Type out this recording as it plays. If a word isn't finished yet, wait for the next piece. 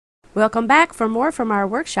Welcome back for more from our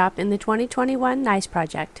workshop in the 2021 NICE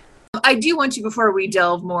project. I do want to, before we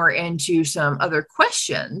delve more into some other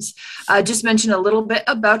questions, just mention a little bit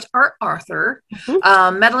about our author,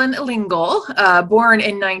 Mhm. Madeleine L'Engle, born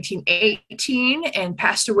in 1918 and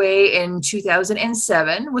passed away in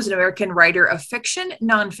 2007, was an American writer of fiction,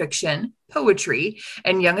 nonfiction, poetry,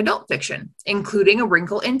 and young adult fiction, including A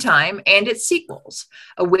Wrinkle in Time and its sequels,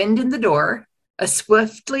 A Wind in the Door, A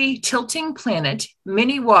Swiftly Tilting Planet,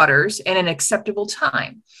 Many Waters, and An Acceptable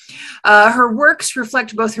Time. Her works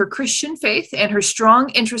reflect both her Christian faith and her strong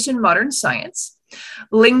interest in modern science.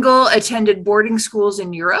 Lingle attended boarding schools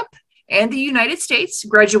in Europe and the United States,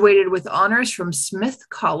 graduated with honors from Smith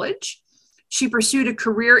College. She pursued a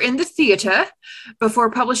career in the theater before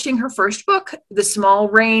publishing her first book, The Small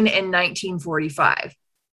Rain, in 1945.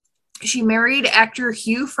 She married actor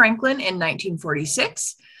Hugh Franklin in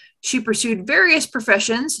 1946. She pursued various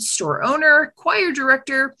professions, store owner, choir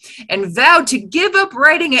director, and vowed to give up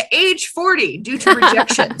writing at age 40 due to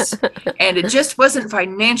rejections. And it just wasn't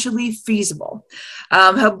financially feasible.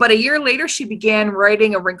 But a year later, she began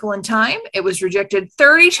writing A Wrinkle in Time. It was rejected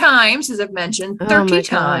 30 times, as I've mentioned, Oh 30 my God,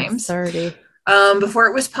 times 30. before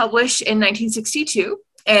it was published in 1962.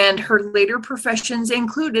 And her later professions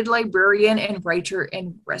included librarian and writer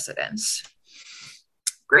in residence.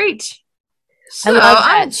 Great. I So love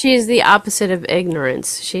that. I'm She's the opposite of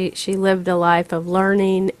ignorance. She lived a life of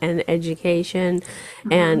learning and education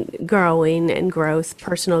mhm. and growing and growth,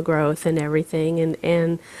 personal growth and everything.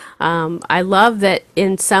 And I love that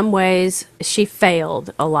in some ways she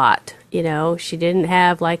failed a lot. You know, she didn't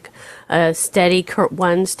have like a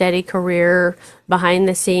one steady career behind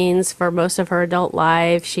the scenes for most of her adult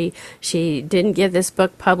life. She didn't get this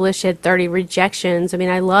book published. She had 30 rejections. I mean,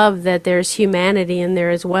 I love that there's humanity in there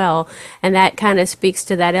as well, and that kind of speaks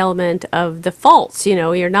to that element of the faults. You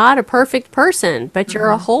know, you're not a perfect person, but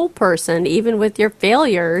you're a Mhm. whole person, even with your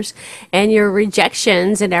failures and your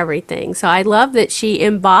rejections and everything. So I love that she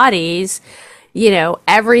embodies,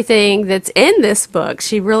 everything that's in this book.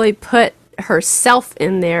 She really put herself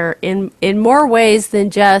in there in more ways than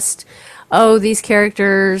just, oh, these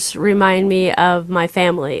characters remind me of my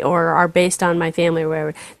family or are based on my family or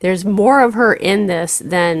whatever. There's more of her in this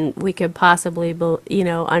than we could possibly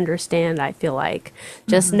understand. I feel like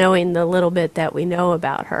just Mhm. knowing the little bit that we know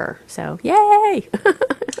about her. So yay.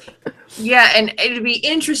 Yeah, and it'd be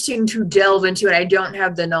interesting to delve into it. I don't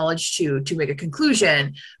have the knowledge to make a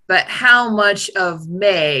conclusion, but how much of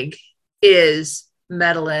Meg is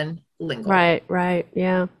Madeline Lingle, Right, right,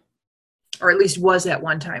 yeah. or at least was at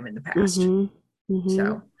one time in the past. Mhm. Mhm.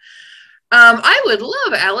 So, I would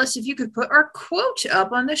love, Alice, if you could put our quote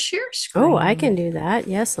up on the share Oh, I screen. can do that.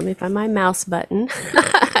 Yes, let me find my mouse button.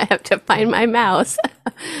 I have to find my mouse.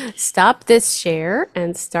 Stop this share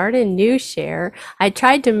and start a new share. I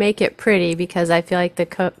tried to make it pretty because I feel like the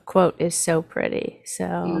quote is so pretty.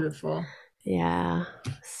 So, Beautiful. yeah.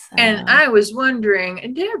 And So, I was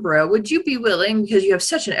wondering, Deborah, would you be willing, because you have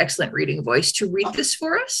such an excellent reading voice, to read this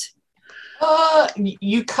for us?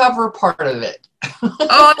 You cover part of it.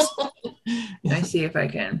 Oh, I see if I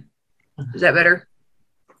can. Is that better?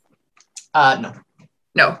 No,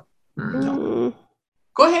 No. no. mm,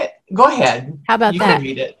 Go ahead. Go ahead. how about You can that?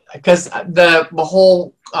 read it because the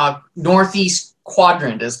whole northeast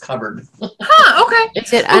quadrant is covered. Huh, okay.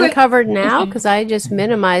 Is it Okay. uncovered now? Because I just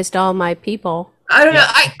minimized all my people. I don't know.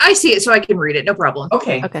 Yep. I see it so I can read it. No problem.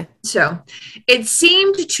 Okay. Okay. So it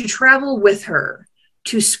seemed to travel with her,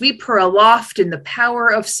 to sweep her aloft in the power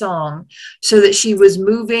of song, so that she was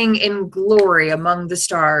moving in glory among the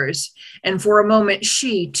stars. And for a moment,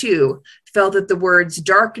 she, too, felt that the words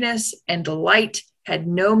darkness and light had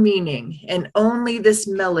no meaning, and only this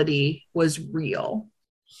melody was real.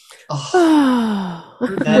 Oh,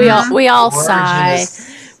 that we all is Mm-hmm. we all sigh.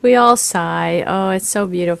 gorgeous. We all sigh. Oh, it's so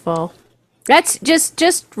beautiful. That's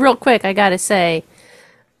just real quick, I gotta say,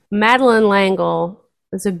 Madeline L'Engle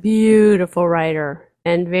is a beautiful writer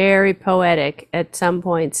and very poetic at some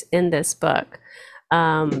points in this book.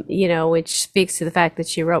 Which speaks to the fact that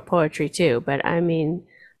she wrote poetry too. But I mean,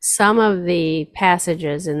 some of the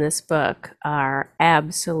passages in this book are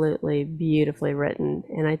absolutely beautifully written.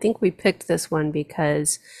 And I think we picked this one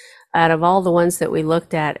because out of all the ones that we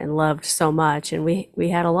looked at and loved so much, and we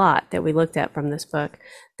had a lot that we looked at from this book,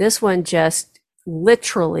 this one just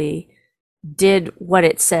literally did what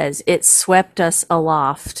it says. It swept us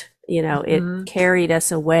aloft. It Mm-hmm. carried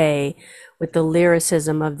us away with the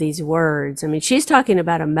lyricism of these words. I mean, she's talking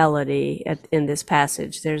about a melody in this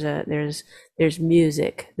passage. There's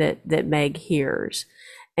music that Meg hears,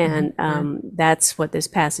 and Mm-hmm. that's what this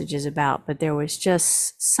passage is about. But there was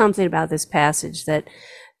just something about this passage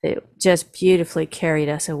it just beautifully carried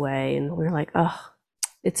us away. And we're like, oh,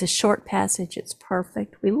 it's a short passage. It's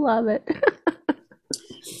perfect. We love it.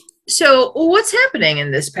 So, what's happening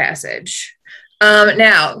in this passage?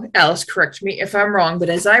 Now, Alice, correct me if I'm wrong, but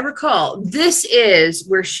as I recall, this is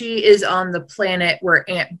where she is on the planet where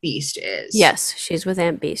Aunt Beast is. Yes, she's with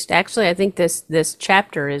Aunt Beast. Actually, I think this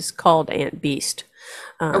chapter is called Aunt Beast.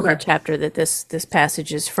 Okay. The chapter that this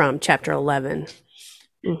passage is from, chapter 11.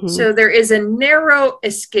 Mm-hmm. So there is a narrow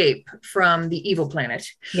escape from the evil planet.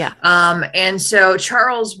 Yeah. And so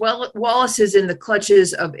Charles Wallace is in the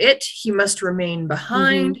clutches of it. He must remain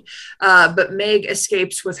behind. But Meg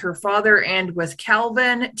escapes with her father and with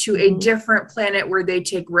Calvin to a different planet where they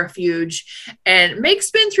take refuge. And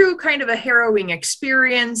Meg's been through kind of a harrowing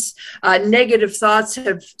experience. Negative thoughts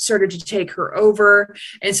have started to take her over.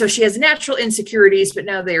 And so she has natural insecurities, but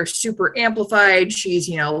now they are super amplified. She's,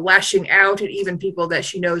 lashing out at even people that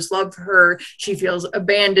she knows love her. She feels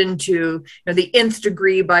abandoned to the nth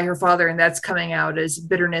degree by her father, and that's coming out as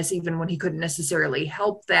bitterness even when he couldn't necessarily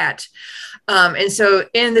help that. And so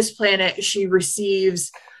in this planet, she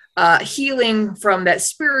receives healing from that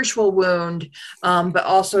spiritual wound, but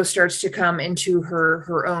also starts to come into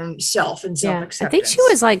her own self and self-acceptance. I think she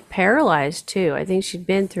was like paralyzed too. I think she'd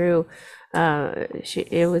been through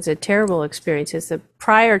it was a terrible experience. It's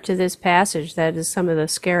prior to this passage that is some of the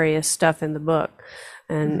scariest stuff in the book.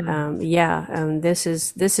 And this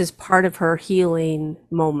is part of her healing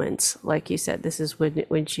moments. Like you said, this is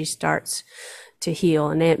when she starts to heal,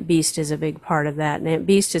 and Aunt Beast is a big part of that. And Aunt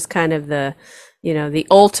Beast is kind of the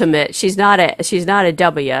ultimate. She's not a W, she's not a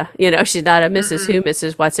Mrs. Who,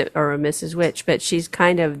 Mrs. What's it, or a Mrs. Which, but she's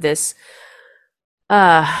kind of this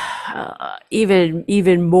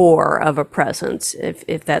even more of a presence,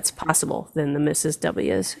 if that's possible, than the Mrs.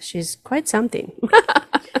 W is. She's quite something.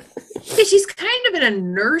 Yeah, she's kind of in a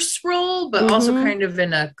nurse role, but also kind of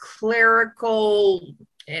in a clerical,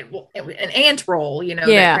 an aunt role,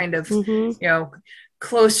 that kind of,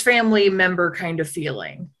 close family member kind of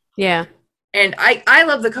feeling. Yeah. And I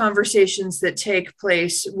love the conversations that take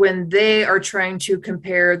place when they are trying to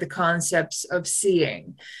compare the concepts of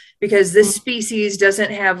seeing, because this species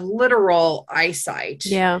doesn't have literal eyesight,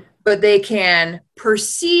 but they can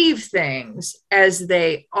perceive things as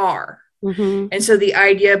they are. And so the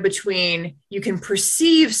idea between you can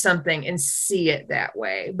perceive something and see it that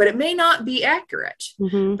way, but it may not be accurate.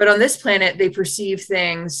 But on this planet, they perceive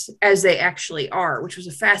things as they actually are, which was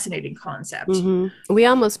a fascinating concept. We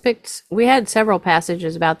had several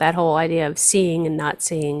passages about that whole idea of seeing and not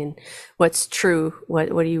seeing, and what's true, what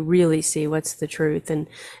do you really see, what's the truth, and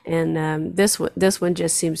this one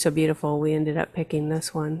just seems so beautiful. We ended up picking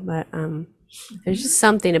this one, but there's just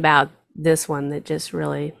something about this one that just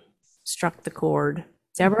really struck the chord.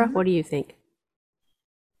 Deborah, what do you think?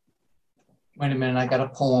 Wait a minute, I got a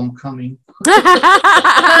poem coming.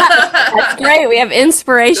 That's great. We have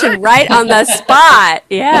inspiration right on the spot.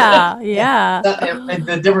 Yeah.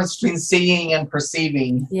 The difference between seeing and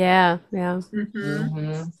perceiving. Yeah.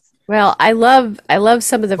 Well, I love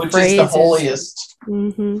some of the Which phrases. Is the holiest.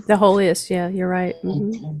 The holiest. Yeah, you're right.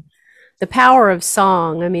 The power of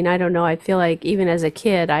song. I mean, I don't know. I feel like even as a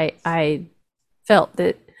kid, I felt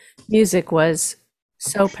that music was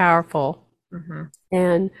so powerful,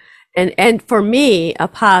 and for me, a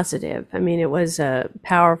positive. I mean, it was a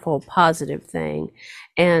powerful, positive thing,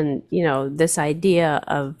 and this idea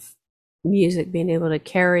of music being able to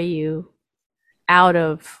carry you out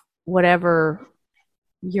of whatever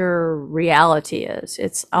your reality is.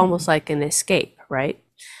 It's almost like an escape, right?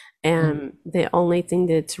 And the only thing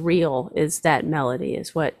that's real is that melody.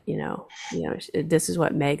 Is what this is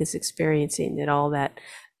what Meg is experiencing. That all that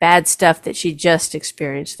bad stuff that she just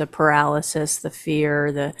experienced, the paralysis, the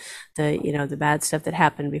fear, the bad stuff that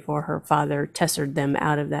happened before her father tested them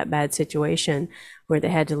out of that bad situation where they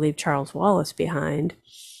had to leave Charles Wallace behind.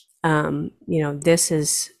 This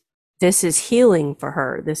is healing for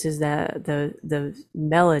her. This is the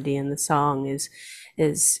melody in the song is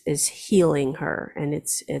healing her, and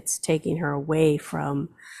it's taking her away from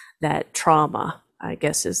that trauma, I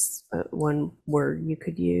guess is one word you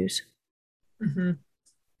could use.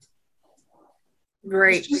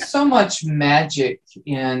 Great. There's just so much magic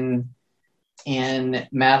in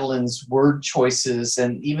Madeline's word choices,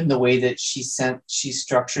 and even the way that she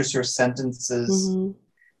structures her sentences.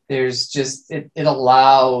 There's just it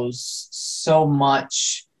allows so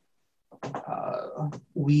much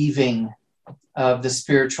weaving of the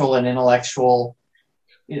spiritual and intellectual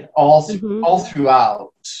all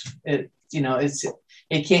throughout. You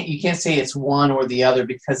can't say it's one or the other,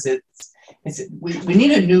 because we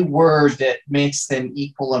need a new word that makes them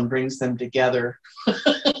equal and brings them together.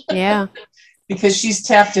 Yeah. because she's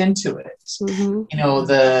tapped into it. Mm-hmm.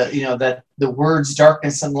 That the words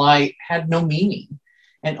darkness and light had no meaning,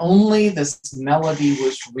 and only this melody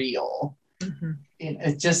was real. Mm-hmm.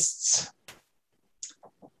 It just,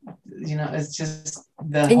 it's just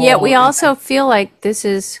the And yet we also feel like this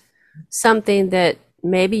is something that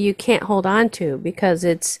maybe you can't hold on to because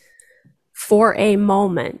it's for a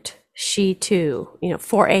moment. She too,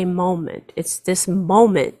 for a moment. It's this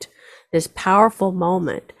moment, this powerful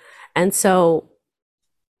moment. And so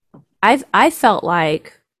I felt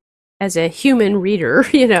like, as a human reader,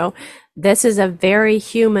 this is a very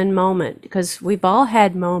human moment, because we've all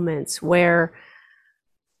had moments where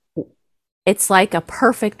it's like a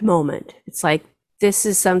perfect moment. It's like, this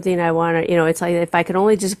is something I want to, it's like, if I could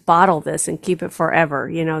only just bottle this and keep it forever,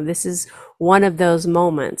 this is one of those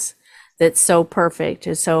moments that's so perfect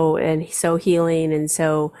and so healing and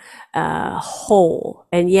so whole.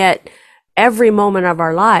 And yet every moment of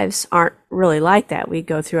our lives aren't really like that. We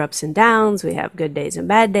go through ups and downs. We have good days and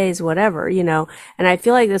bad days, whatever, and I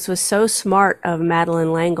feel like this was so smart of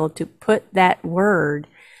Madeleine L'Engle to put that word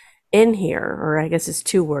in here, or I guess it's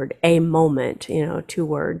two word, a moment, 2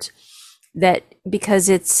 words, that because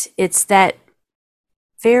it's that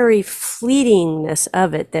very fleetingness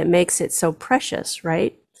of it that makes it so precious,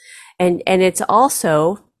 right? And it's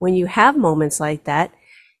also, when you have moments like that,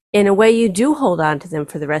 in a way you do hold on to them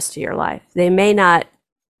for the rest of your life. They may not,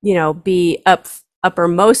 be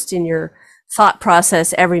uppermost in your thought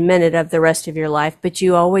process every minute of the rest of your life, but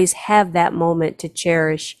you always have that moment to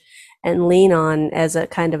cherish and lean on as a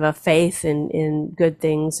kind of a faith in good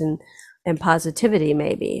things and positivity,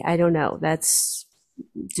 maybe. I don't know. That's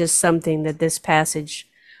just something that this passage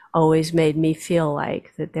always made me feel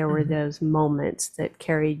like, that there were those moments that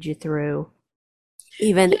carried you through,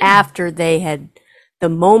 even after the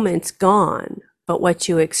moment's gone, but what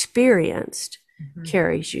you experienced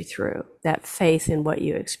carries you through. That faith in what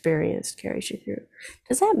you experienced carries you through.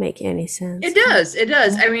 Does that make any sense? It does. It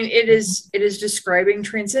does. I mean, it is describing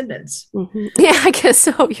transcendence. Mm-hmm. Yeah, I guess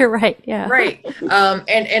so. You're right. Yeah. Right.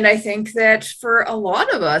 And I think that for a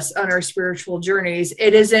lot of us on our spiritual journeys,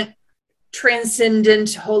 it isn't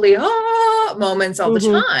transcendent, holy moments all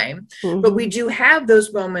the time, but we do have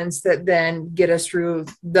those moments that then get us through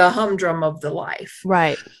the humdrum of the life.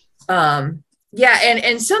 Right.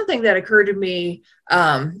 And something that occurred to me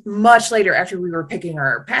much later, after we were picking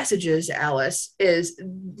our passages, Alice, is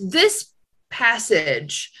this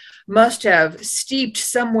passage must have steeped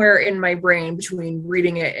somewhere in my brain between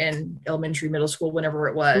reading it in elementary, middle school, whenever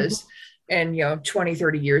it was, and 20,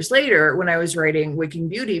 30 years later when I was writing Waking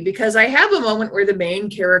Beauty, because I have a moment where the main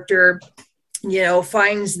character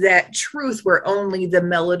finds that truth where only the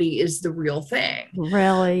melody is the real thing.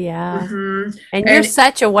 Really, yeah. And you're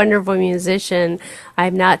such a wonderful musician.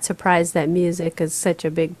 I'm not surprised that music is such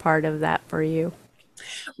a big part of that for you.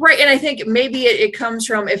 Right. And I think maybe it comes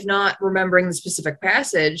from, if not remembering the specific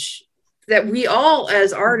passage, that we all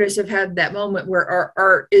as artists have had that moment where our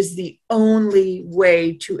art is the only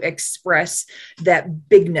way to express that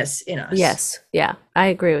bigness in us. Yes. Yeah, I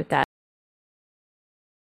agree with that.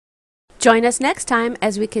 Join us next time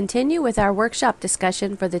as we continue with our workshop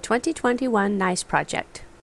discussion for the 2021 NICE project.